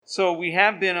So we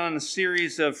have been on a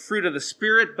series of fruit of the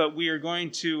Spirit, but we are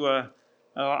going to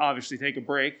obviously take a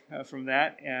break from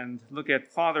that and look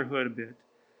at fatherhood a bit.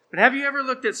 But have you ever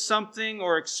looked at something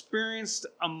or experienced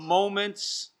a moment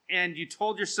and you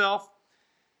told yourself,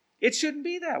 it shouldn't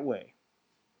be that way?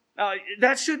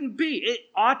 That shouldn't be. It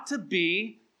ought to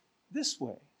be this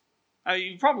way.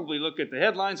 You probably look at the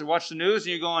headlines or watch the news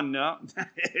and you're going, no,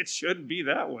 it shouldn't be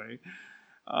that way.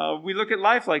 We look at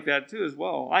life like that too as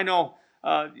well. I know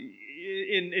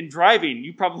in driving,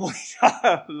 you probably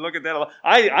look at that a lot.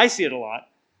 I see it a lot.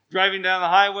 Driving down the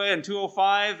highway on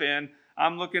 205 and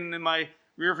I'm looking in my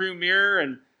rearview mirror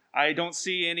and I don't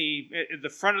see the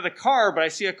front of the car, but I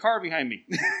see a car behind me.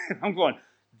 I'm going,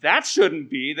 that shouldn't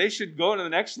be. They should go to the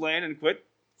next lane and quit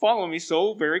following me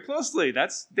so very closely.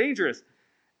 That's dangerous.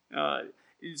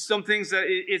 Some things that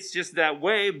it's just that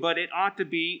way, but it ought to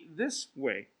be this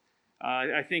way.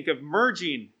 I think of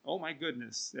merging. Oh my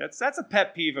goodness, that's a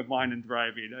pet peeve of mine in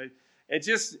driving. It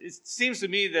seems to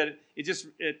me that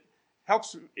it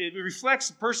helps. It reflects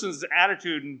a person's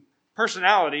attitude and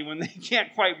personality when they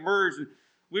can't quite merge.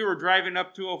 We were driving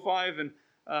up 205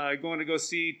 and going to go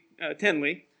see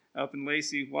Tenley up in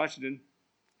Lacey, Washington,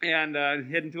 and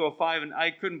heading 205, and I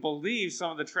couldn't believe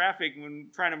some of the traffic when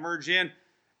trying to merge in.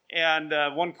 And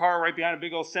one car right behind a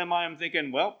big old semi. I'm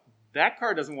thinking, well, that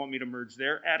car doesn't want me to merge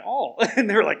there at all. And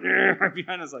they're like, right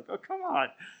behind us, like, oh, come on.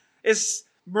 It's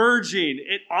merging.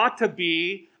 It ought to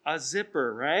be a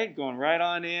zipper, right? Going right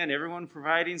on in, everyone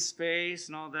providing space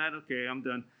and all that. Okay, I'm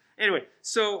done. Anyway,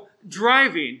 so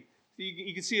driving,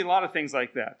 you can see a lot of things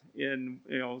like that in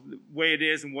the way it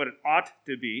is and what it ought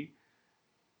to be.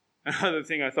 Another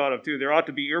thing I thought of too, there ought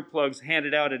to be earplugs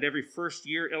handed out at every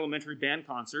first-year elementary band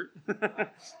concert.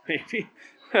 Maybe.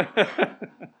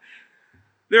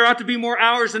 There ought to be more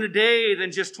hours in a day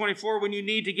than just 24 when you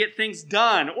need to get things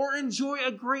done or enjoy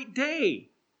a great day.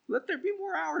 Let there be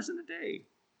more hours in a day.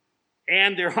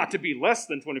 And there ought to be less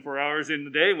than 24 hours in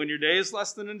the day when your day is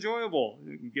less than enjoyable.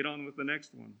 You can get on with the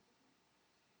next one.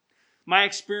 My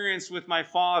experience with my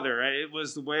father, it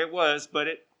was the way it was, but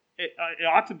it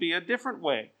ought to be a different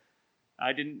way.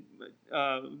 I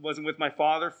wasn't with my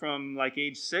father from like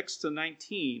age 6 to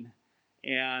 19.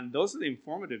 And those are the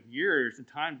informative years and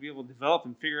time to be able to develop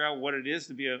and figure out what it is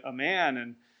to be a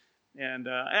man. And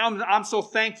I'm so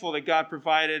thankful that God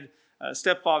provided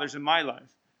stepfathers in my life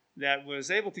that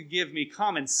was able to give me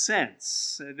common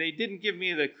sense. They didn't give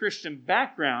me the Christian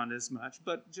background as much,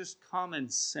 but just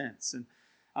common sense. And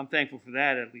I'm thankful for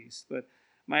that at least. But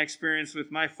my experience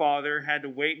with my father had to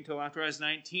wait until after I was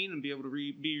 19 and be able to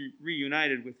be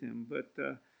reunited with him. But,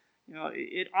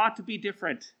 it ought to be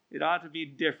different. It ought to be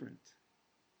different.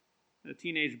 A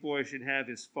teenage boy should have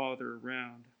his father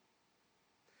around.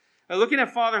 Looking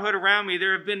at fatherhood around me,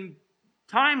 there have been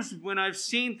times when I've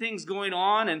seen things going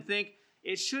on and think,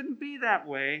 it shouldn't be that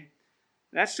way.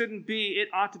 That shouldn't be. It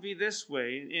ought to be this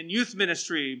way. In youth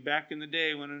ministry back in the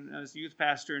day when I was a youth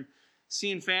pastor and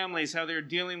seeing families, how they're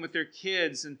dealing with their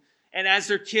kids. And as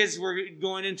their kids were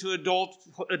going into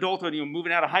adulthood,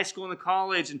 moving out of high school and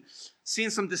college and seeing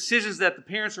some decisions that the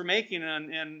parents were making.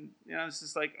 And it's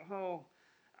just like, oh,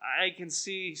 I can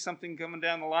see something coming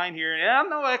down the line here. And I'm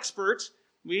no expert.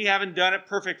 We haven't done it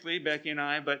perfectly, Becky and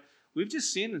I, but we've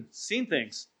just seen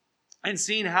things and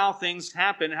seen how things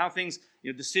happen, how things,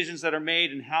 decisions that are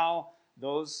made and how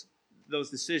those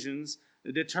decisions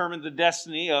determine the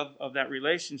destiny of that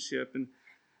relationship. And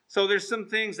so there's some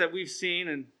things that we've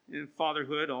seen in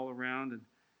fatherhood all around.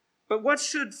 But what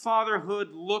should fatherhood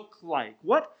look like?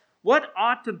 What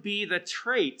ought to be the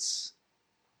traits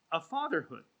of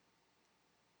fatherhood?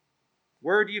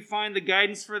 Where do you find the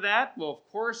guidance for that? Well,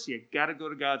 of course, you got to go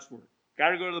to God's Word. Got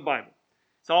to go to the Bible.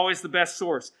 It's always the best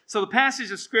source. So the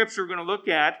passage of Scripture we're going to look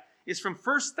at is from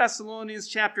 1 Thessalonians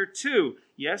chapter 2.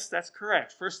 Yes, that's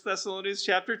correct. 1 Thessalonians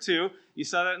chapter 2. You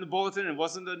saw that in the bulletin. It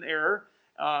wasn't an error.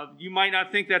 You might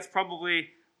not think that's probably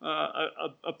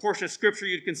a portion of Scripture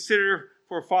you'd consider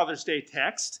for a Father's Day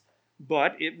text,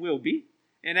 but it will be.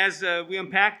 And as we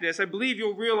unpack this, I believe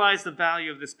you'll realize the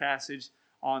value of this passage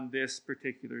on this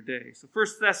particular day. So 1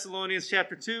 Thessalonians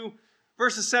chapter 2,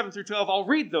 verses 7 through 12. I'll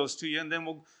read those to you, and then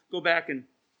we'll go back and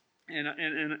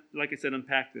like I said,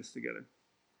 unpack this together.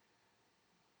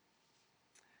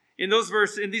 In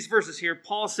these verses here,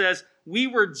 Paul says, "We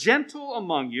were gentle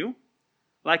among you,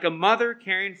 like a mother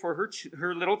caring for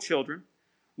her little children.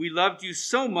 We loved you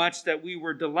so much that we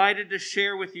were delighted to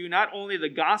share with you not only the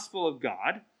gospel of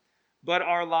God, but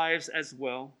our lives as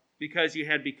well, because you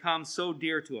had become so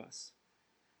dear to us.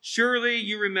 Surely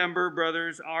you remember,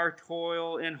 brothers, our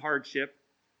toil and hardship.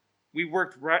 We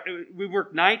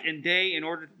worked night and day in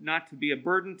order not to be a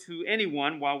burden to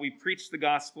anyone while we preached the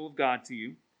gospel of God to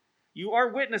you. You are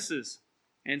witnesses,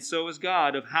 and so is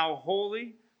God, of how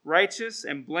holy, righteous,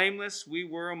 and blameless we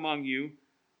were among you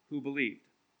who believed.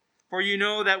 For you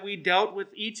know that we dealt with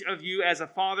each of you as a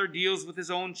father deals with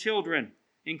his own children,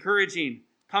 encouraging,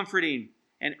 comforting,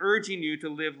 and urging you to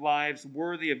live lives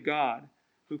worthy of God,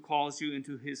 who calls you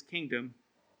into his kingdom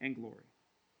and glory.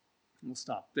 We'll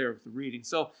stop there with the reading.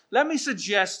 So let me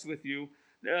suggest with you,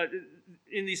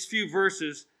 in these few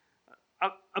verses,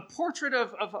 a portrait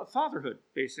of fatherhood,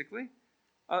 basically.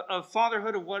 Of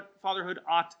fatherhood, of what fatherhood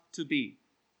ought to be.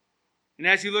 And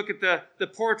as you look at the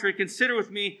portrait, consider with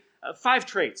me 5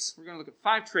 traits. We're going to look at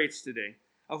 5 traits today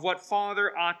of what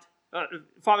fatherhood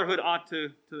ought to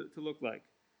look like.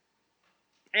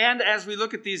 And as we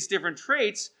look at these different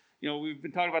traits, we've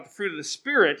been talking about the fruit of the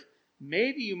Spirit.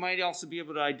 Maybe you might also be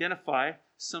able to identify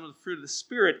some of the fruit of the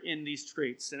Spirit in these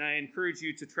traits. And I encourage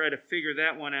you to try to figure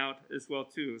that one out as well,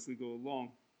 too, as we go along.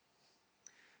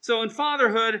 So in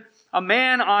fatherhood, a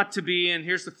man ought to be, and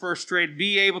here's the first trait,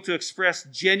 be able to express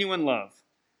genuine love.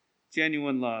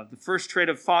 Genuine love. The first trait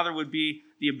of father would be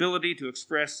the ability to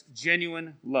express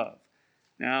genuine love.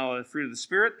 Now, the fruit of the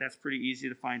Spirit, that's pretty easy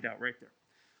to find out right there.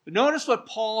 But notice what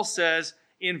Paul says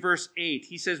in verse 8.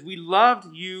 He says, we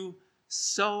loved you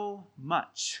so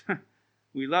much.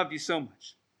 We loved you so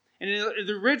much. And in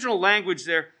the original language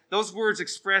there, those words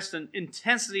expressed an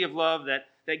intensity of love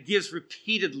that gives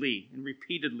repeatedly and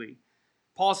repeatedly.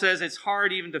 Paul says it's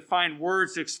hard even to find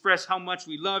words to express how much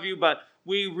we love you, but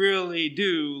we really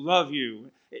do love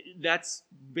you. That's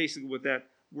basically what that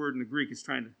word in the Greek is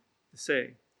trying to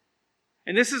say.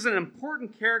 And this is an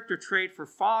important character trait for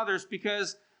fathers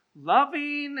because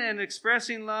loving and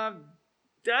expressing love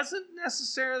doesn't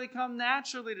necessarily come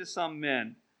naturally to some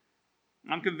men.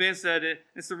 I'm convinced that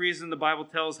it's the reason the Bible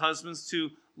tells husbands to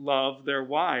love their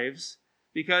wives,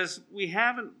 because we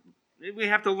have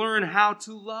to learn how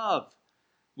to love.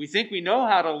 We think we know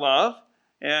how to love,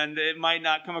 and it might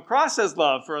not come across as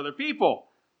love for other people.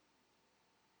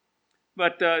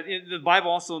 But the Bible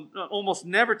also almost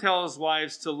never tells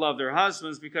wives to love their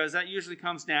husbands, because that usually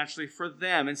comes naturally for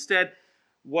them. Instead,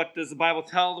 what does the Bible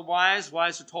tell the wives?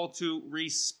 Wives are told to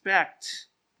respect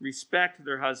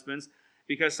their husbands,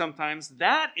 because sometimes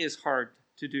that is hard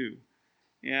to do.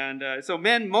 And so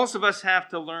men, most of us have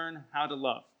to learn how to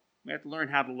love. We have to learn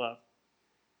how to love.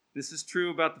 This is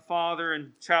true about the father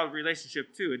and child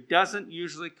relationship too. It doesn't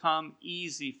usually come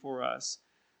easy for us,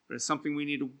 but it's something we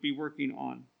need to be working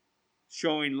on,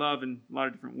 showing love in a lot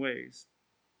of different ways.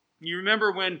 You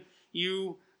remember when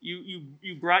you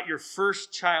brought your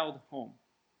first child home?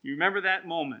 You remember that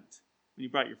moment when you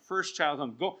brought your first child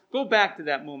home? Go back to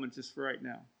that moment just for right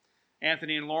now.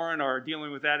 Anthony and Lauren are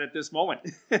dealing with that at this moment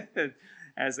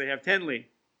as they have Tenley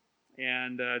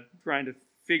and trying to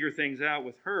figure things out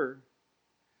with her.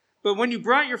 But when you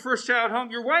brought your first child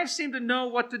home, your wife seemed to know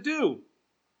what to do.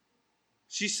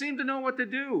 She seemed to know what to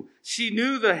do. She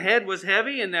knew the head was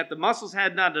heavy and that the muscles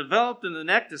had not developed in the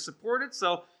neck to support it,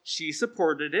 so she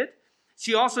supported it.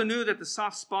 She also knew that the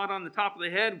soft spot on the top of the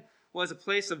head was a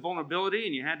place of vulnerability,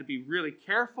 and you had to be really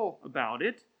careful about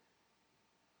it.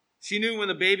 She knew when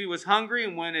the baby was hungry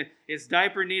and when its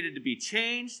diaper needed to be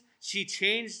changed. She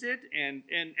changed it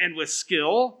and with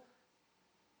skill.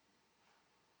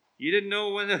 You didn't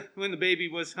know when the baby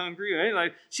was hungry. Right?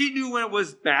 Like, she knew when it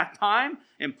was bath time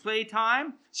and play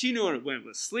time. She knew when it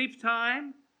was sleep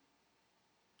time.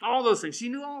 All those things. She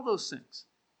knew all those things.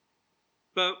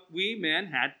 But we men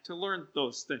had to learn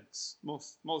those things.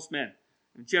 Most men.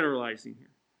 I'm generalizing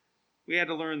here. We had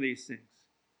to learn these things.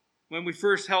 When we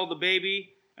first held the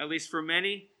baby, at least for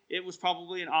many, it was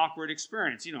probably an awkward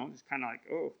experience. It's kind of like,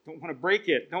 oh, don't want to break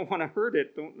it, don't want to hurt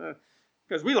it,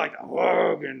 because we like to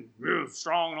hug and real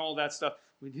strong and all that stuff.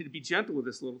 We need to be gentle with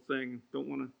this little thing. Don't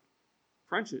want to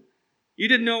crunch it. You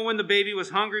didn't know when the baby was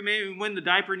hungry, maybe when the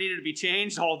diaper needed to be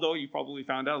changed, although you probably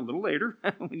found out a little later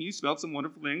when you smelled some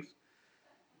wonderful things.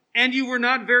 And you were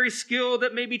not very skilled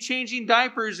at maybe changing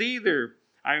diapers either.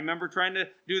 I remember trying to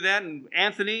do that, and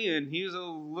Anthony, and he was a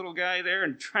little guy there,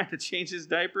 and trying to change his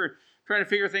diaper, trying to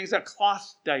figure things out.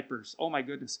 Cloth diapers. Oh my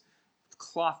goodness.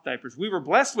 Cloth diapers. We were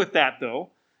blessed with that, though,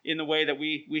 in the way that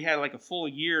we had like a full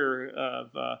year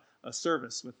of a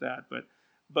service with that.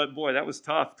 But boy, that was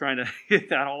tough, trying to get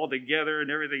that all together and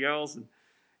everything else. And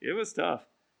it was tough.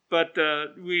 But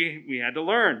we had to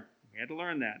learn. We had to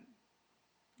learn that.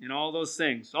 And all those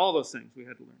things we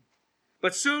had to learn.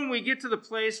 But soon we get to the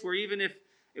place where even if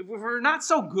we're not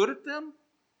so good at them,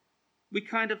 we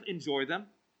kind of enjoy them.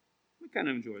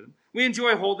 We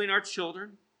enjoy holding our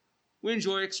children. We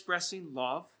enjoy expressing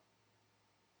love.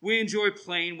 We enjoy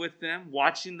playing with them,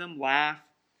 watching them laugh,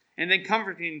 and then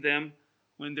comforting them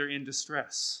when they're in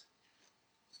distress.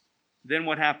 Then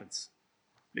what happens?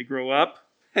 They grow up,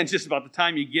 and just about the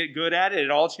time you get good at it,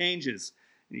 it all changes.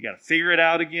 And you got to figure it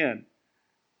out again.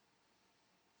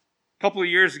 A couple of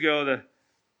years ago, the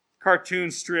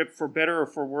cartoon strip For Better or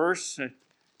For Worse, a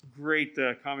great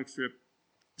comic strip,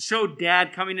 showed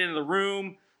Dad coming into the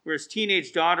room where his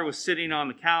teenage daughter was sitting on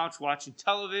the couch watching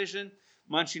television,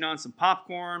 munching on some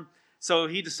popcorn. So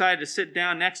he decided to sit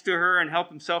down next to her and help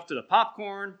himself to the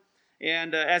popcorn.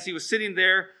 And as he was sitting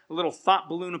there, a little thought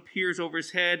balloon appears over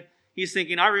his head. He's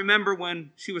thinking, I remember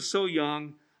when she was so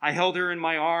young. I held her in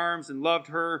my arms and loved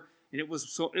her, and it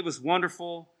was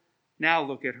wonderful. Now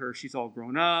look at her. She's all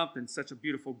grown up and such a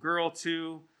beautiful girl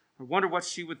too. I wonder what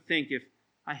she would think if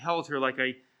I held her like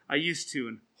I used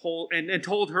to and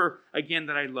told her again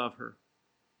that I love her.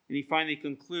 And he finally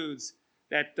concludes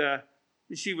that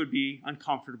she would be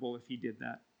uncomfortable if he did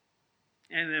that.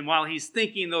 And then while he's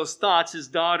thinking those thoughts, his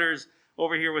daughter's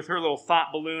over here with her little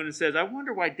thought balloon and says, I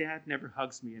wonder why Dad never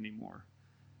hugs me anymore.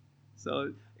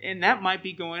 So, and that might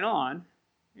be going on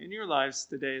in your lives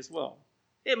today as well.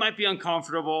 It might be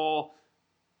uncomfortable,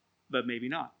 but maybe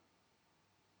not.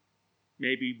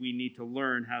 Maybe we need to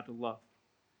learn how to love.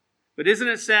 But isn't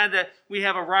it sad that we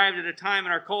have arrived at a time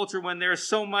in our culture when there's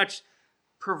so much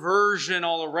perversion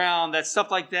all around that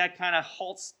stuff like that kind of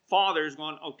halts fathers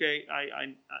going, okay,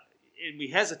 and we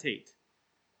hesitate.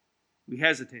 We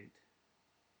hesitate.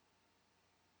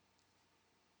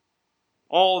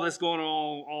 All this going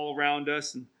on all around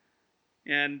us,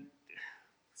 and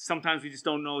sometimes we just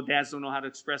don't know, dads don't know how to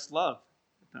express love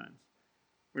at times.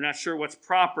 We're not sure what's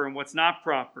proper and what's not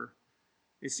proper.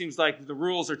 It seems like the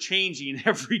rules are changing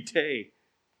every day.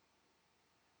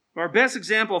 Our best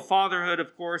example of fatherhood,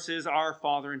 of course, is our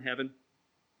Father in heaven.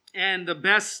 And the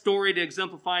best story to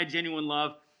exemplify genuine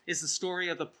love is the story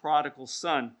of the prodigal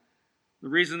son. The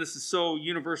reason this is so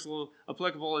universal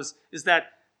applicable is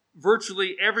that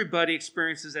virtually everybody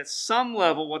experiences at some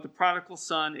level what the prodigal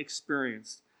son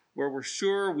experienced, where we're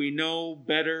sure we know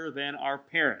better than our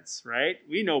parents, right?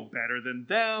 We know better than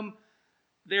them.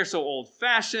 They're so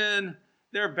old-fashioned.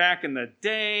 They're back in the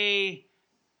day.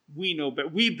 We know better.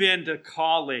 We've been to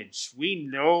college. We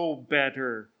know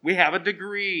better. We have a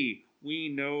degree. We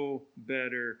know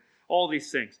better. All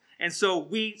these things. And so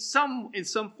in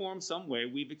some form, some way,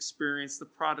 we've experienced the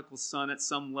prodigal son at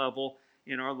some level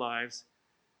in our lives.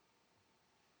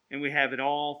 And we have it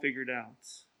all figured out.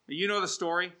 You know the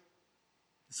story.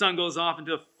 The son goes off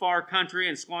into a far country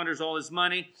and squanders all his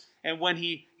money. And when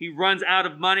he runs out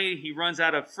of money, he runs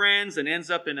out of friends and ends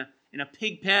up in a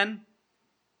pig pen,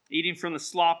 eating from the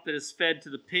slop that is fed to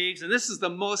the pigs. And this is the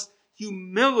most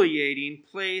humiliating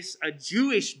place a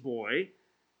Jewish boy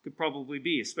could probably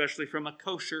be, especially from a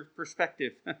kosher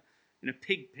perspective, in a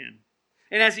pig pen.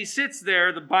 And as he sits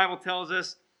there, the Bible tells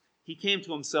us he came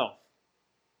to himself.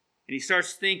 And he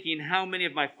starts thinking, how many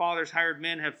of my father's hired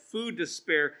men have food to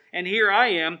spare? And here I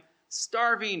am,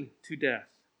 starving to death.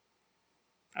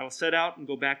 I will set out and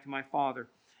go back to my father.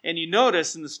 And you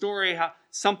notice in the story how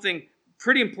something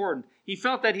pretty important. He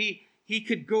felt that he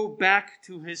could go back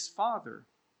to his father.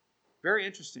 Very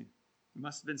interesting. There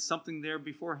must have been something there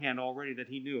beforehand already that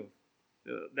he knew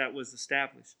of, that was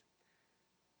established.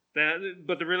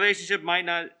 But the relationship might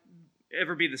not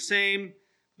ever be the same,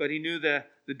 but he knew that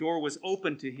the door was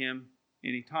open to him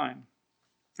anytime.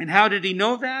 And how did he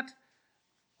know that?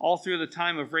 All through the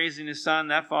time of raising his son,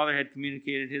 that father had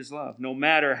communicated his love. No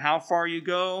matter how far you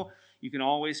go, you can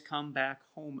always come back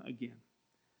home again.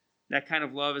 That kind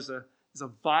of love is a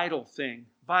vital thing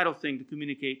to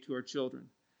communicate to our children.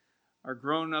 Our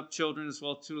grown-up children as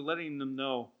well, too, letting them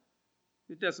know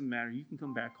it doesn't matter. You can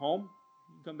come back home.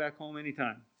 You can come back home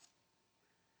anytime.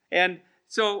 And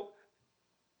so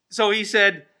he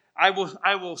said, I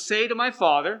will say to my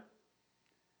father,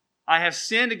 I have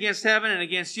sinned against heaven and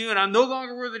against you, and I'm no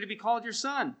longer worthy to be called your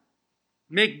son.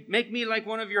 Make me like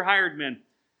one of your hired men.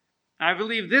 I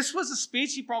believe this was a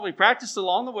speech he probably practiced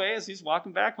along the way as he's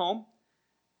walking back home,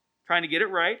 trying to get it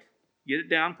right, get it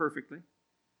down perfectly.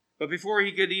 But before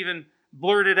he could even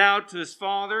blurt it out to his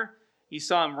father, he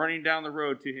saw him running down the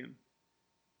road to him.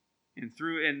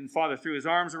 And father threw his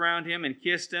arms around him and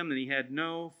kissed him, and he had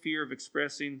no fear of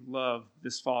expressing love.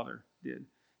 This father did.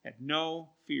 Had no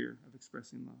fear of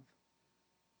expressing love.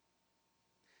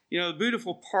 You know, the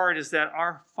beautiful part is that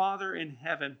our Father in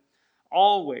heaven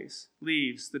always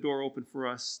leaves the door open for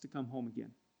us to come home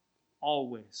again.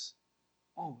 Always.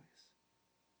 Always.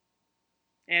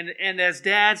 And as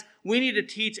dads, we need to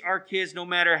teach our kids, no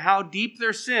matter how deep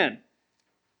their sin,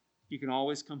 you can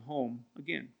always come home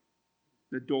again.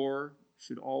 The door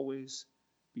should always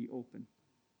be open.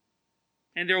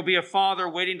 And there will be a Father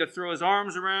waiting to throw his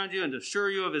arms around you and to assure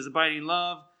you of his abiding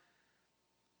love.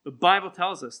 The Bible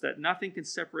tells us that nothing can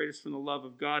separate us from the love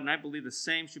of God, and I believe the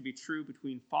same should be true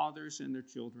between fathers and their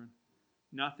children.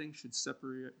 Nothing should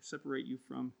separate you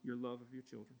from your love of your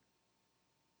children.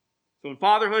 So in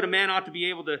fatherhood, a man ought to be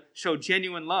able to show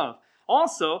genuine love.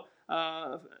 Also,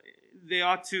 they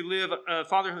ought to live, a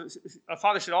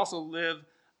father should also live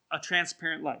a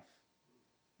transparent life.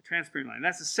 A transparent life. And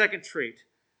that's the second trait,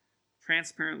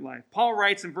 transparent life. Paul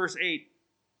writes in verse 8,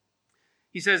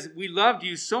 he says, we loved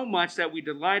you so much that we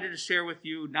delighted to share with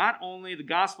you not only the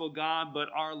gospel of God, but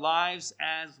our lives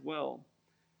as well.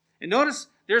 And notice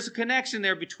there's a connection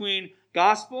there between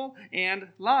gospel and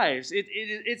lives.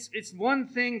 It's one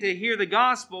thing to hear the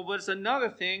gospel, but it's another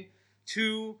thing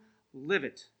to live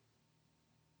it.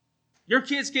 Your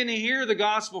kids can hear the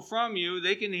gospel from you.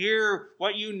 They can hear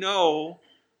what you know,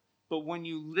 but when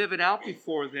you live it out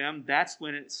before them, that's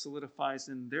when it solidifies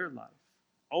in their life.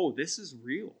 Oh, this is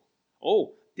real.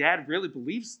 Oh, Dad really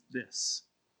believes this.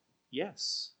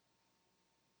 Yes.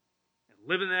 And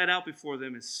living that out before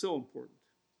them is so important.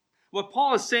 What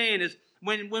Paul is saying is,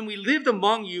 when we lived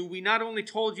among you, we not only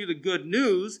told you the good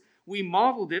news, we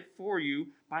modeled it for you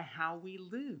by how we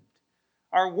lived.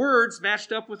 Our words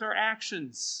matched up with our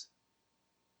actions.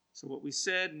 So what we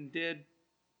said and did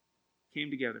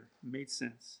came together, made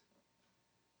sense.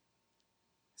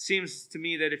 It seems to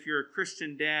me that if you're a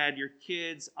Christian dad, your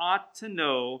kids ought to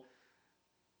know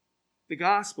the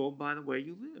gospel by the way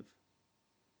you live.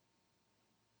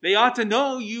 They ought to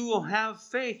know you will have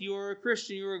faith. You are a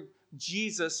Christian. You are a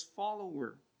Jesus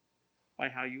follower by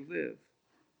how you live.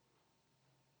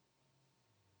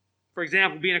 For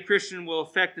example, being a Christian will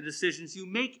affect the decisions you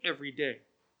make every day.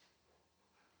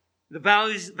 The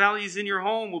values in your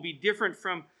home will be different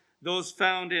from those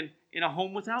found in a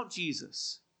home without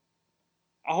Jesus.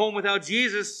 A home without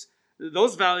Jesus,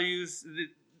 those values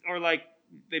are like,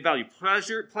 they value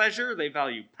pleasure, they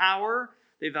value power,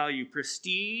 they value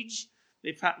prestige,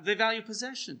 they value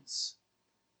possessions.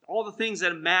 All the things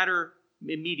that matter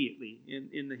immediately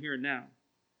in the here and now.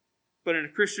 But in a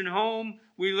Christian home,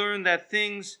 we learn that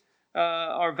things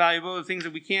are valuable, things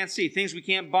that we can't see, things we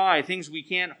can't buy, things we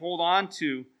can't hold on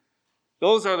to.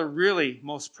 Those are the really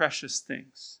most precious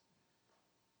things.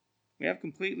 We have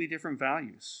completely different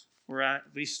values, or at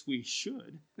least we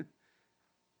should.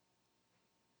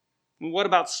 Well, what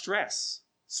about stress?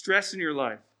 Stress in your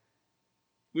life.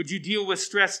 Would you deal with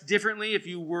stress differently if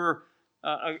you were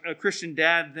a Christian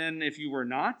dad than if you were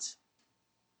not?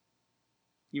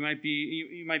 You might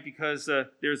because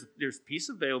there's peace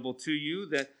available to you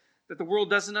that the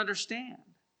world doesn't understand.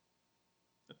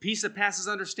 The peace that passes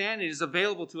understanding is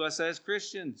available to us as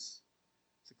Christians,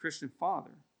 as a Christian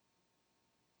father.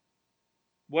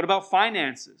 What about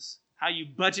finances? How you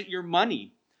budget your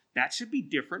money? That should be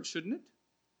different, shouldn't it?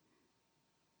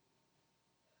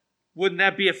 Wouldn't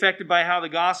that be affected by how the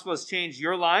gospel has changed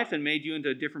your life and made you into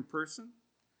a different person?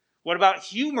 What about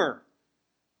humor?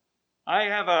 I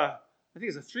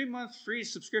think it's a 3-month free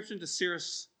subscription to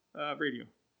Sirius Radio.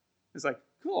 It's like,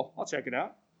 cool, I'll check it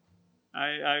out.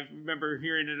 I remember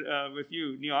hearing it with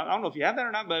you. Neil, I don't know if you have that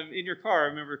or not, but in your car, I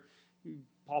remember you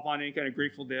pop on any kind of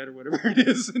Grateful Dead or whatever it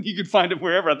is, and you could find it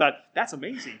wherever. I thought, that's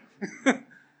amazing.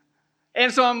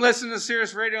 And so I'm listening to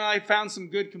Sirius Radio, and I found some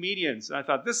good comedians. I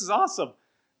thought, this is awesome.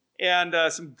 And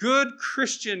some good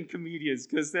Christian comedians,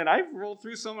 because then I rolled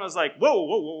through some and I was like,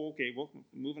 whoa, okay, well,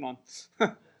 moving on.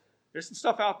 There's some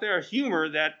stuff out there, humor,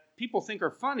 that people think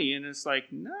are funny, and it's like,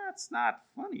 no, it's not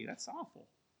funny. That's awful.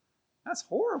 That's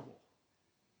horrible.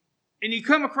 And you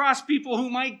come across people who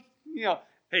might,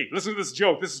 hey, listen to this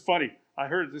joke. This is funny. I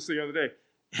heard this the other day.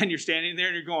 And you're standing there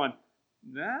and you're going,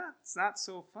 that's not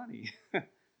so funny.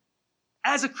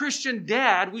 As a Christian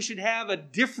dad, we should have a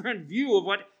different view of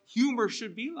what humor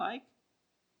should be like.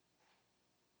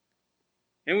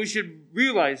 And we should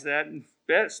realize that,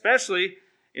 especially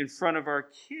in front of our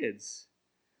kids.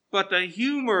 But the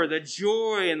humor, the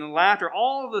joy, and the laughter,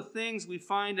 all of the things we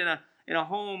find in a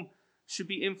home should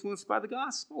be influenced by the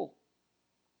gospel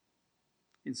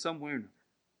in some way or another.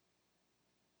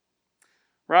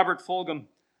 Robert Fulghum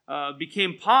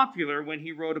became popular when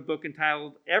he wrote a book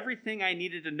entitled Everything I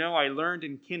Needed to Know I Learned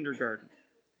in Kindergarten.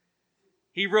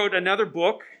 He wrote another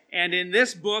book, and in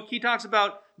this book, he talks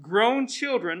about grown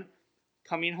children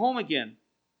coming home again.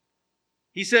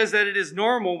 He says that it is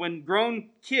normal when grown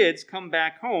kids come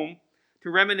back home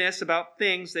to reminisce about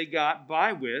things they got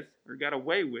by with or got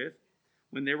away with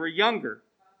when they were younger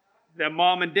that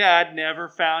mom and dad never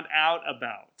found out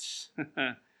about.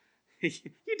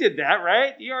 You did that,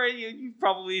 right? You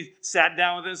probably sat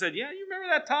down with them and said, yeah, you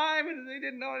remember that time and they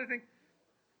didn't know anything?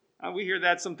 We hear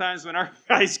that sometimes when our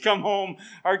guys come home,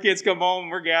 our kids come home,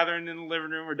 we're gathering in the living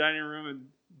room or dining room and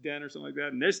den or something like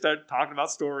that, and they start talking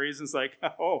about stories, and it's like,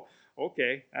 oh,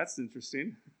 okay, that's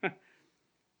interesting.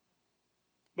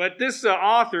 But this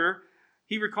author,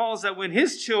 he recalls that when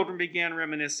his children began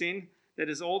reminiscing, that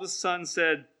his oldest son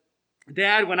said,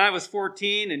 Dad, when I was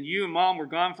 14 and you and Mom were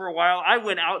gone for a while, I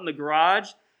went out in the garage,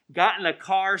 got in a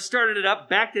car, started it up,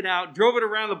 backed it out, drove it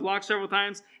around the block several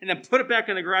times, and then put it back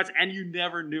in the garage, and you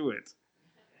never knew it.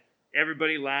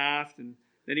 Everybody laughed, and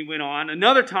then he went on.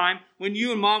 Another time, when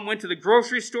you and Mom went to the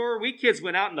grocery store, we kids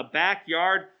went out in the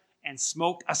backyard and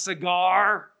smoked a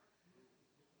cigar.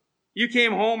 You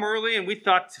came home early, and we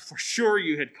thought for sure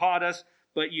you had caught us,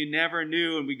 but you never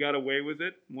knew, and we got away with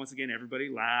it. And once again, everybody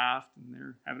laughed, and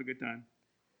they're having a good time.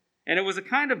 And it was a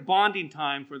kind of bonding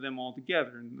time for them all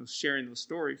together and sharing those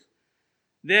stories.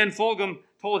 Then Fulgham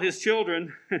told his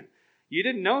children, you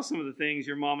didn't know some of the things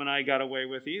your mom and I got away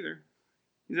with either.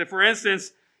 He said, for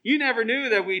instance, you never knew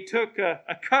that we took a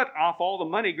cut off all the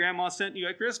money Grandma sent you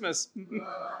at Christmas.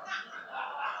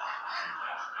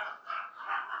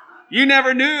 You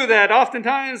never knew that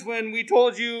oftentimes when we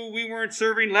told you we weren't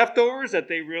serving leftovers, that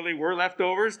they really were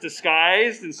leftovers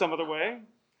disguised in some other way.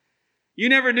 You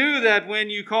never knew that when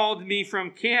you called me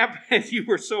from camp and you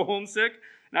were so homesick,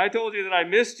 and I told you that I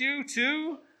missed you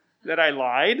too, that I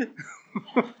lied.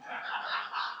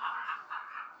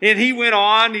 And he went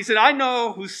on, he said, I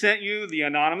know who sent you the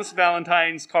anonymous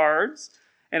Valentine's cards,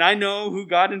 and I know who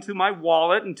got into my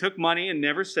wallet and took money and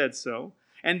never said so.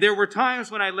 And there were times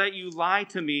when I let you lie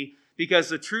to me because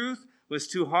the truth was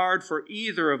too hard for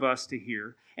either of us to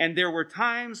hear. And there were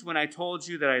times when I told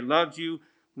you that I loved you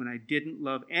when I didn't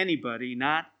love anybody,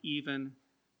 not even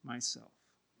myself.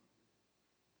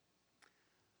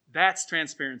 That's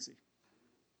transparency.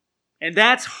 And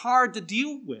that's hard to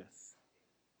deal with.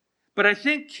 But I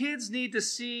think kids need to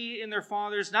see in their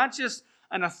fathers not just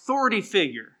an authority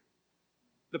figure,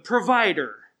 the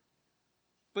provider,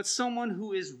 but someone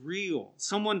who is real,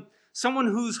 someone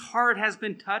whose heart has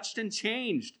been touched and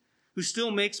changed, who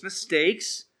still makes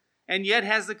mistakes, and yet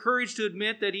has the courage to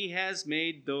admit that he has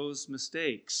made those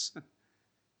mistakes.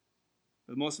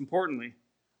 But most importantly,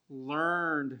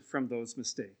 learned from those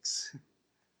mistakes.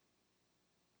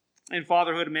 In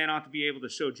fatherhood, a man ought to be able to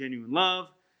show genuine love.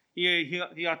 He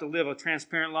ought to live a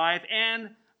transparent life,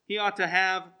 and he ought to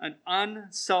have an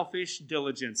unselfish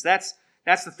diligence. That's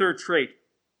the third trait,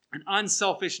 an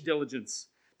unselfish diligence.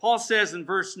 Paul says in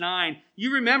verse 9,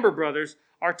 you remember, brothers,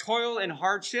 our toil and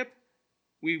hardship.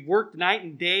 We worked night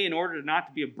and day in order not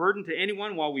to be a burden to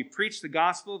anyone while we preach the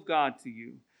gospel of God to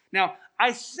you. Now,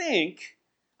 I think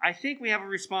we have a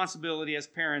responsibility as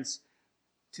parents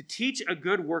to teach a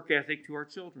good work ethic to our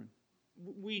children.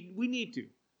 We need to.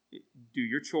 Do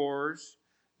your chores.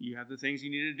 You have the things you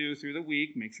need to do through the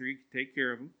week. Make sure you take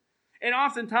care of them. And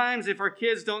oftentimes, if our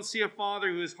kids don't see a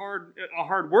father who is a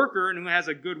hard worker and who has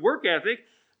a good work ethic,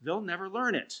 they'll never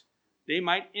learn it. They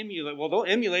might emulate. Well, they'll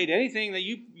emulate anything that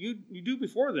you do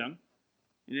before them.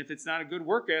 And if it's not a good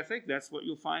work ethic, that's what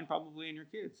you'll find probably in your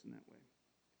kids in that way.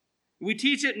 We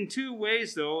teach it in two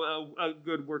ways, though, a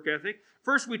good work ethic.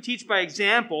 First, we teach by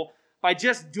example, by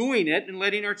just doing it and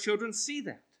letting our children see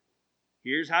that.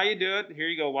 Here's how you do it. Here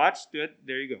you go. Watch. Do it.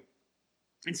 There you go.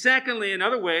 And secondly,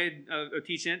 another way of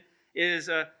teaching it is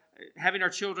having our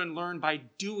children learn by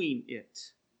doing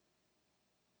it.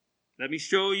 Let me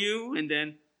show you, and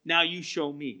then now you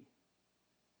show me.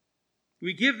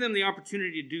 We give them the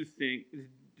opportunity to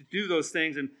do those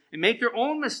things and make their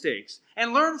own mistakes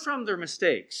and learn from their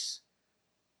mistakes.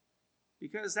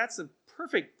 Because that's a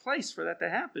perfect place for that to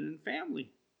happen in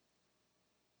family.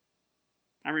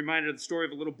 I'm reminded of the story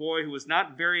of a little boy who was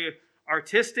not very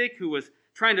artistic, who was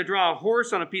trying to draw a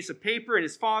horse on a piece of paper, and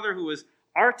his father, who was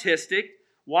artistic,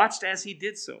 watched as he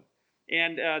did so.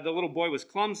 And the little boy was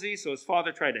clumsy, so his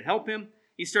father tried to help him.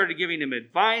 He started giving him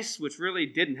advice, which really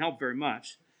didn't help very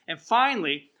much. And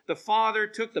finally, the father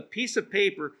took the piece of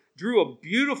paper, drew a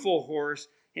beautiful horse,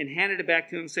 and handed it back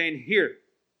to him, saying,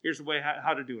 here's the way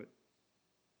how to do it.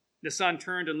 The son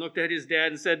turned and looked at his dad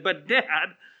and said, but Dad,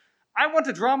 I want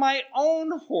to draw my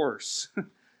own horse.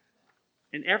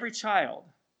 And every child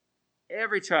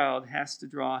has to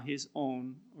draw his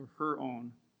own or her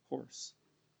own horse.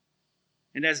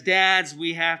 And as dads,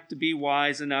 we have to be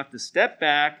wise enough to step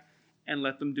back and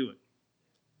let them do it.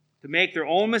 To make their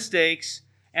own mistakes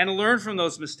and to learn from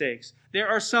those mistakes. There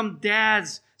are some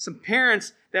dads, some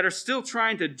parents that are still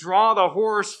trying to draw the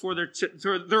horse for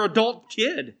their adult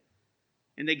kid.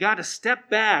 And they got to step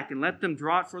back and let them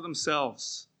draw it for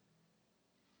themselves.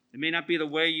 It may not be the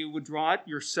way you would draw it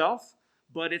yourself,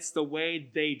 but it's the way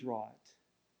they draw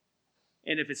it.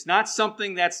 And if it's not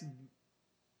something that's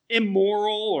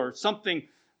immoral or something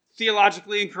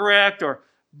theologically incorrect or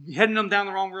heading them down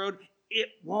the wrong road, it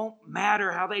won't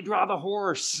matter how they draw the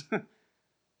horse.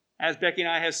 As Becky and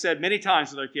I have said many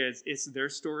times with our kids, it's their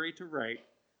story to write.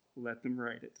 Let them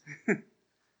write it.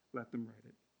 Let them write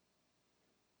it.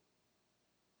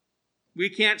 We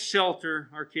can't shelter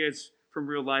our kids from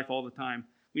real life all the time.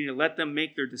 We need to let them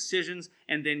make their decisions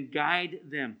and then guide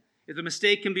them. If a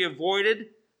mistake can be avoided,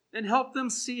 then help them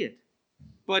see it.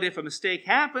 But if a mistake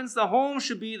happens, the home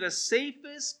should be the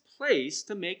safest place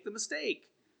to make the mistake.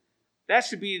 That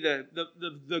should be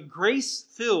the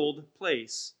grace-filled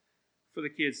place for the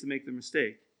kids to make the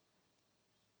mistake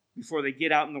before they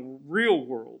get out in the real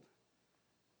world.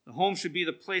 The home should be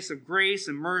the place of grace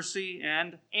and mercy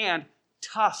and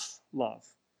tough love.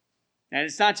 And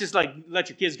it's not just like let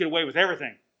your kids get away with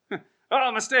everything.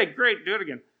 Oh, mistake, great, do it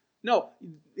again. No,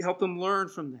 help them learn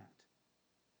from that.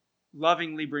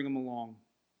 Lovingly bring them along.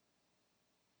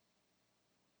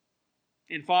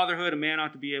 In fatherhood, a man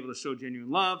ought to be able to show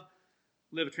genuine love,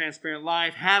 live a transparent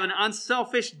life, have an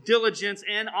unselfish diligence,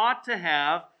 and ought to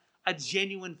have a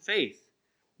genuine faith.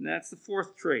 And that's the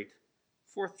fourth trait.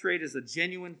 Fourth trait is a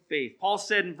genuine faith. Paul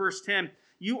said in verse 10,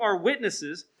 "You are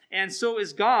witnesses, and so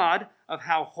is God, of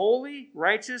how holy,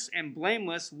 righteous, and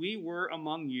blameless we were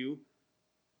among you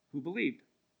who believed."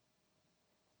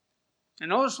 And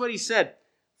notice what he said.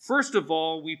 First of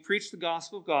all, we preach the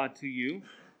gospel of God to you.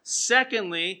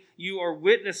 Secondly, you are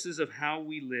witnesses of how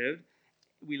we lived.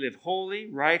 We live holy,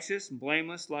 righteous, and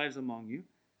blameless lives among you.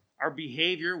 Our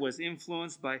behavior was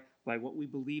influenced by what we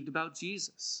believed about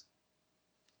Jesus.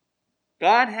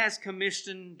 God has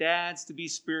commissioned dads to be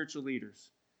spiritual leaders.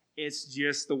 It's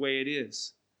just the way it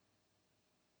is.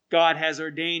 God has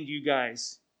ordained you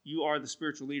guys. You are the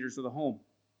spiritual leaders of the home.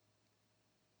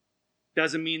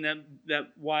 Doesn't mean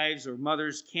that wives or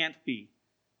mothers can't be,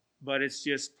 but it's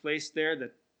just placed there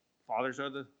that fathers are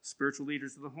the spiritual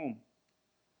leaders of the home.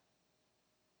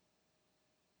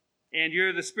 And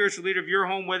you're the spiritual leader of your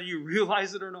home whether you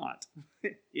realize it or not.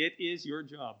 It is your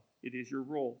job. It is your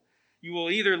role. You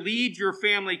will either lead your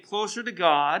family closer to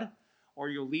God or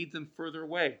you'll lead them further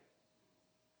away.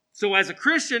 So as a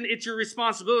Christian, it's your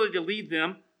responsibility to lead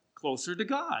them closer to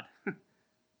God.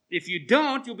 If you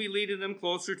don't, you'll be leading them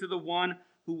closer to the one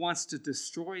who wants to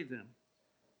destroy them.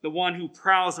 The one who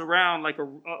prowls around like a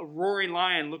roaring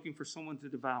lion looking for someone to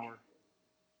devour.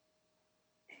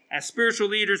 As spiritual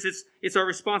leaders, it's our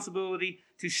responsibility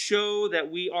to show that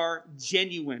we are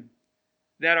genuine.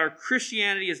 That our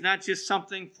Christianity is not just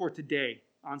something for today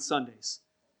on Sundays,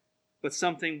 but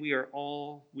something we are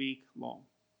all week long.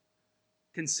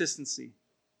 Consistency,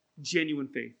 genuine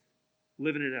faith,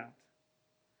 living it out.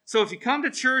 So if you come to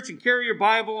church and carry your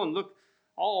Bible and look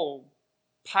all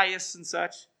pious and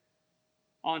such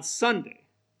on Sunday,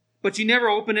 but you never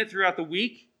open it throughout the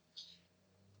week,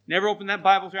 never open that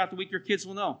Bible throughout the week, your kids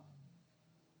will know.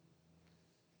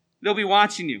 They'll be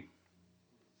watching you,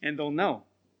 and they'll know.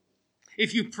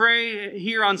 If you pray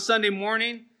here on Sunday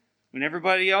morning when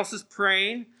everybody else is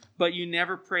praying, but you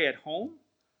never pray at home,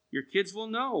 your kids will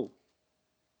know.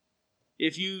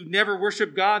 If you never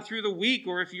worship God through the week,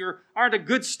 or if you aren't a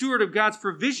good steward of God's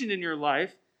provision in your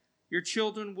life, your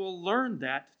children will learn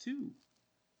that too.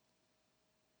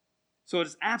 So it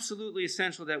is absolutely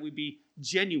essential that we be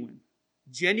genuine.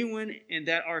 Genuine in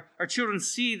that our children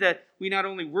see that we not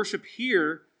only worship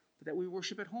here, but that we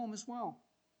worship at home as well.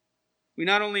 We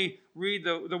not only read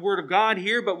the Word of God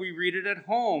here, but we read it at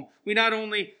home. We not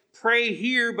only pray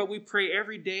here, but we pray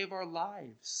every day of our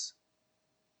lives.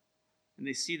 And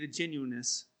they see the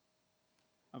genuineness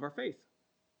of our faith.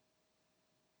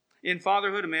 In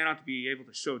fatherhood, a man ought to be able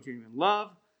to show genuine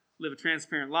love, live a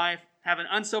transparent life, have an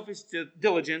unselfish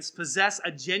diligence, possess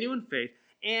a genuine faith,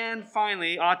 and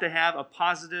finally ought to have a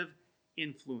positive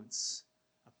influence.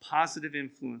 A positive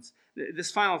influence.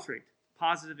 This final trait,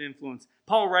 positive influence.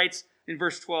 Paul writes in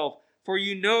verse 12, "For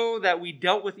you know that we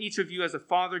dealt with each of you as a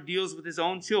father deals with his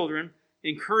own children,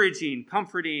 encouraging,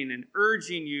 comforting, and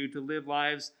urging you to live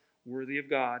lives worthy of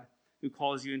God, who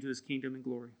calls you into his kingdom and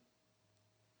glory."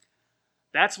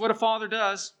 That's what a father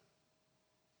does.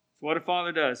 It's what a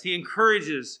father does. He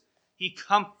encourages, he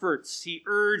comforts, he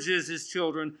urges his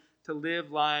children to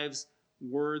live lives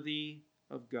worthy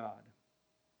of God.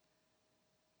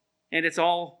 And it's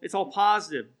all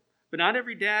positive. But not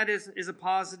every dad is a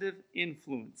positive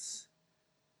influence.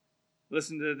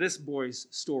 Listen to this boy's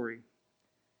story.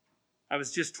 I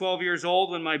was just 12 years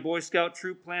old when my Boy Scout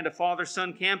troop planned a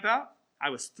father-son campout. I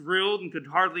was thrilled and could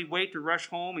hardly wait to rush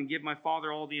home and give my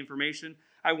father all the information.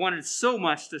 I wanted so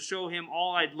much to show him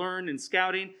all I'd learned in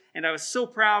scouting, and I was so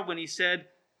proud when he said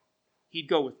he'd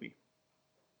go with me.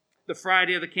 The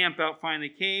Friday of the campout finally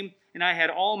came, and I had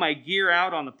all my gear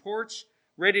out on the porch,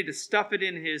 ready to stuff it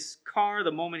in his car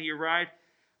the moment he arrived.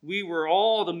 We were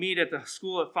all to meet at the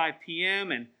school at 5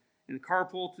 p.m. and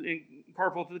carpool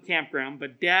to the campground,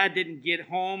 but Dad didn't get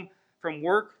home from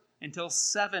work until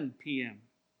 7 p.m.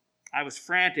 I was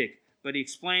frantic, but he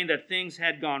explained that things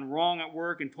had gone wrong at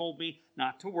work and told me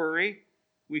not to worry.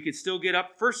 We could still get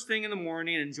up first thing in the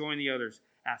morning and join the others.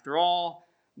 After all,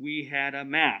 we had a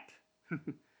map.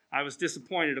 I was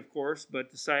disappointed, of course,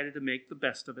 but decided to make the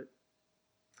best of it.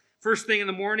 First thing in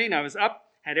the morning, I was up,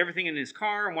 had everything in his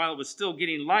car, and while it was still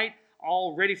getting light,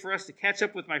 all ready for us to catch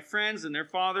up with my friends and their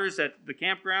fathers at the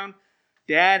campground,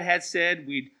 Dad had said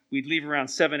we'd leave around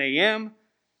 7 a.m.,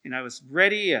 and I was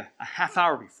ready a half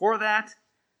hour before that,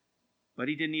 but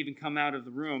he didn't even come out of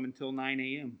the room until 9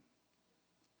 a.m.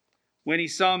 When he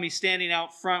saw me standing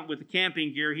out front with the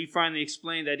camping gear, he finally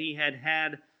explained that he had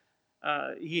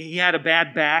a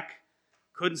bad back,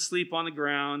 couldn't sleep on the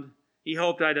ground. He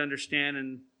hoped I'd understand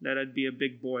and that I'd be a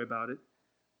big boy about it.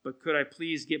 But could I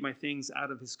please get my things out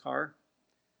of his car?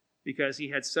 Because he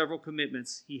had several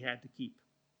commitments he had to keep.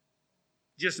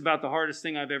 Just about the hardest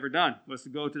thing I've ever done was to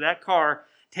go to that car,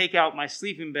 take out my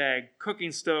sleeping bag,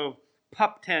 cooking stove,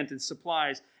 pup tent, and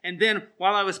supplies. And then,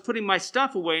 while I was putting my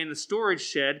stuff away in the storage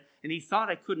shed, and he thought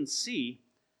I couldn't see,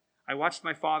 I watched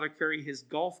my father carry his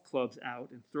golf clubs out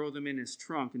and throw them in his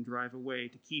trunk and drive away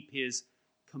to keep his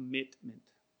commitment.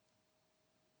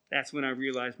 That's when I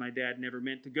realized my dad never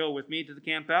meant to go with me to the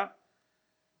campout.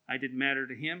 I didn't matter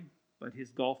to him, but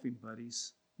his golfing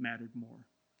buddies mattered more.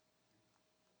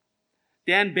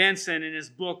 Dan Benson, in his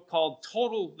book called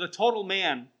The Total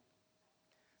Man,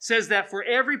 says that for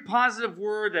every positive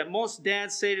word that most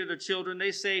dads say to their children,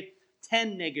 they say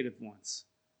 10 negative ones.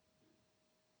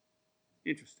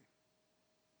 Interesting.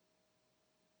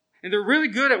 And they're really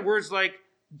good at words like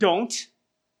don't,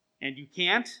 and you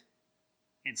can't,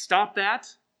 and stop that,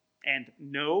 and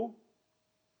no.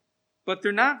 But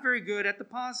they're not very good at the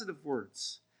positive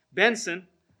words. Benson,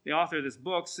 the author of this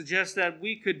book, suggests that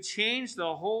we could change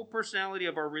the whole personality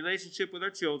of our relationship with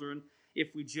our children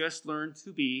if we just learn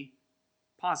to be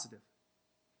positive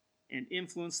and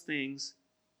influence things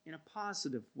in a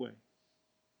positive way.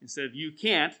 Instead of you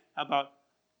can't, how about,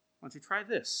 why don't you try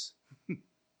this?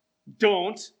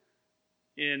 Don't,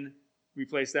 and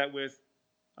replace that with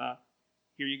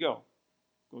here you go.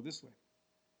 Go this way.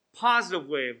 Positive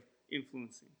way of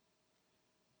influencing.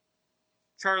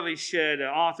 Charlie Shedd,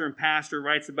 author and pastor,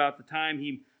 writes about the time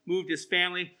he moved his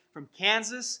family from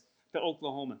Kansas to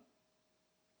Oklahoma.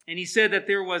 And he said that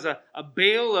there was a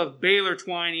bale of baler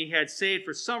twine he had saved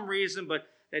for some reason, but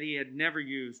that he had never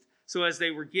used. So as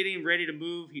they were getting ready to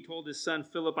move, he told his son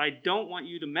Philip, I don't want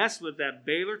you to mess with that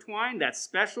baler twine. That's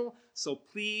special, so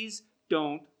please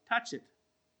don't touch it.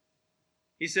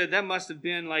 He said that must have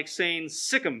been like saying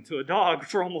sick 'em to a dog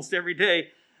for almost every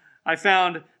day. I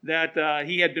found that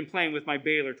he had been playing with my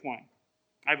baler twine.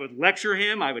 I would lecture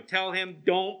him. I would tell him,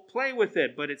 don't play with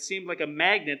it. But it seemed like a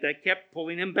magnet that kept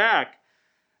pulling him back.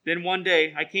 Then one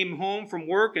day, I came home from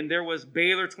work, and there was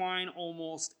baler twine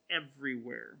almost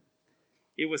everywhere.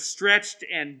 It was stretched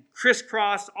and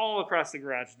crisscrossed all across the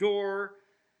garage door.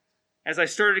 As I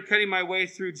started cutting my way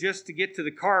through just to get to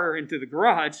the car into the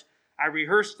garage, I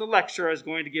rehearsed the lecture I was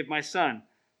going to give my son.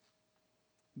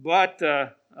 But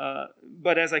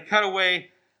as I cut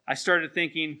away, I started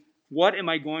thinking, what am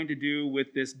I going to do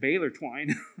with this baler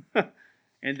twine?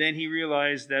 And then he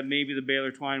realized that maybe the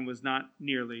baler twine was not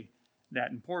nearly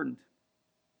that important.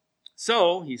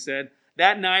 So, he said,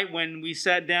 that night when we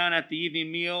sat down at the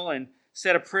evening meal and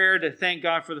said a prayer to thank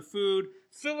God for the food,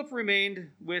 Philip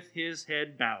remained with his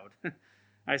head bowed.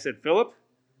 I said, Philip,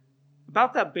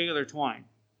 about that baler twine.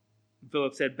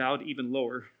 Philip's head bowed even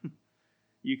lower.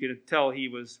 You could tell he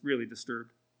was really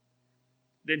disturbed.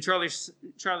 Then Charlie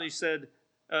Shedd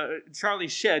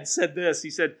said this. He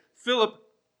said, Philip,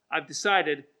 I've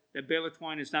decided that baler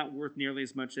twine is not worth nearly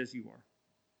as much as you are.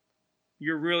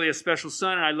 You're really a special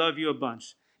son, and I love you a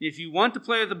bunch. If you want to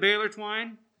play with the baler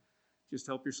twine, just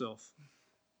help yourself.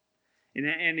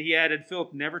 And he added,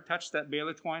 Philip never touched that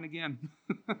baler twine again.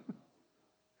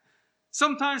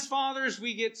 Sometimes, fathers,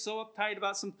 we get so uptight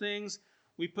about some things,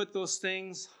 we put those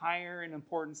things higher in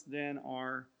importance than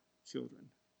our children,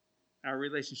 our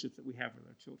relationships that we have with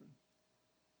our children.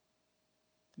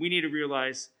 We need to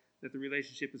realize that the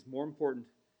relationship is more important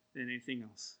than anything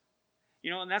else.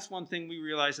 And that's one thing we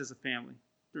realized as a family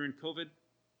during COVID.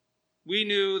 We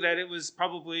knew that it was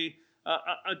probably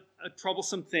a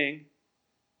troublesome thing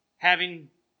having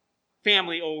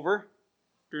family over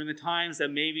during the times that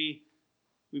maybe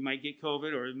we might get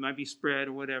COVID or it might be spread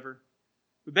or whatever.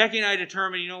 But Becky and I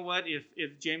determined, you know what,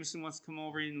 if Jameson wants to come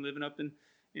over and living up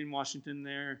in Washington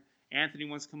there, Anthony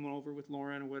wants to come over with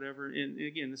Lauren or whatever, and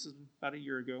again, this is about a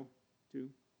year ago, too.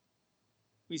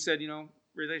 We said,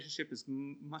 relationship is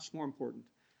much more important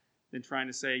than trying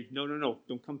to say, no,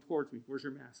 don't come towards me. Where's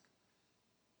your mask?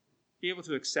 Be able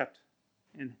to accept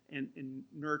and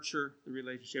nurture the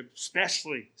relationship,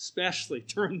 especially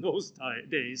during those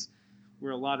days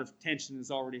where a lot of tension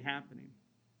is already happening.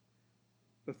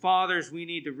 But fathers, we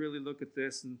need to really look at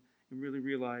this and really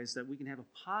realize that we can have a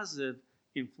positive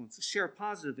influence, share a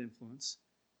positive influence,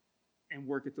 and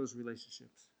work at those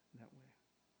relationships that way.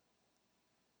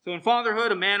 So in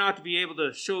fatherhood, a man ought to be able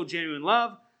to show genuine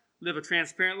love, live a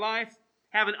transparent life,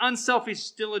 have an unselfish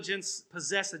diligence,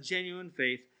 possess a genuine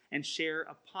faith, and share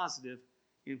a positive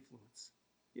influence.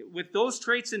 With those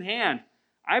traits in hand,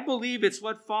 I believe it's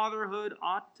what fatherhood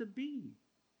ought to be.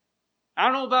 I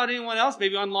don't know about anyone else,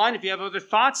 maybe online, if you have other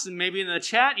thoughts, and maybe in the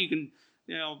chat you can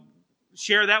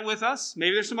share that with us.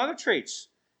 Maybe there's some other traits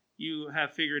you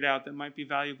have figured out that might be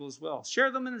valuable as well.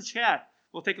 Share them in the chat.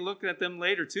 We'll take a look at them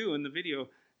later too in the video,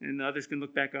 and others can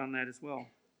look back on that as well.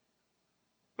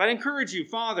 But I encourage you,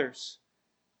 fathers,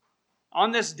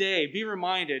 on this day, be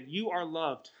reminded you are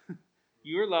loved.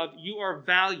 You are loved, you are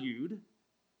valued,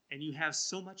 and you have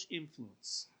so much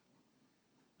influence.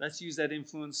 Let's use that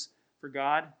influence for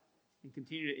God and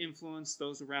continue to influence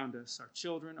those around us, our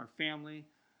children, our family,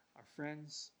 our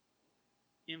friends.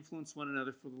 Influence one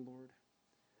another for the Lord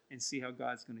and see how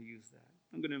God's going to use that.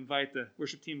 I'm going to invite the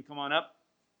worship team to come on up.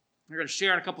 We're going to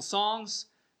share a couple songs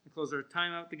and close our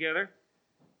time out together.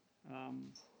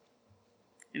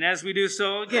 And as we do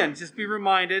so, again, just be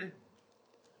reminded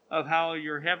of how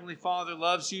your Heavenly Father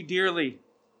loves you dearly.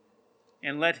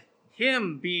 And let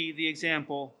Him be the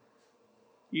example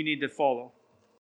you need to follow.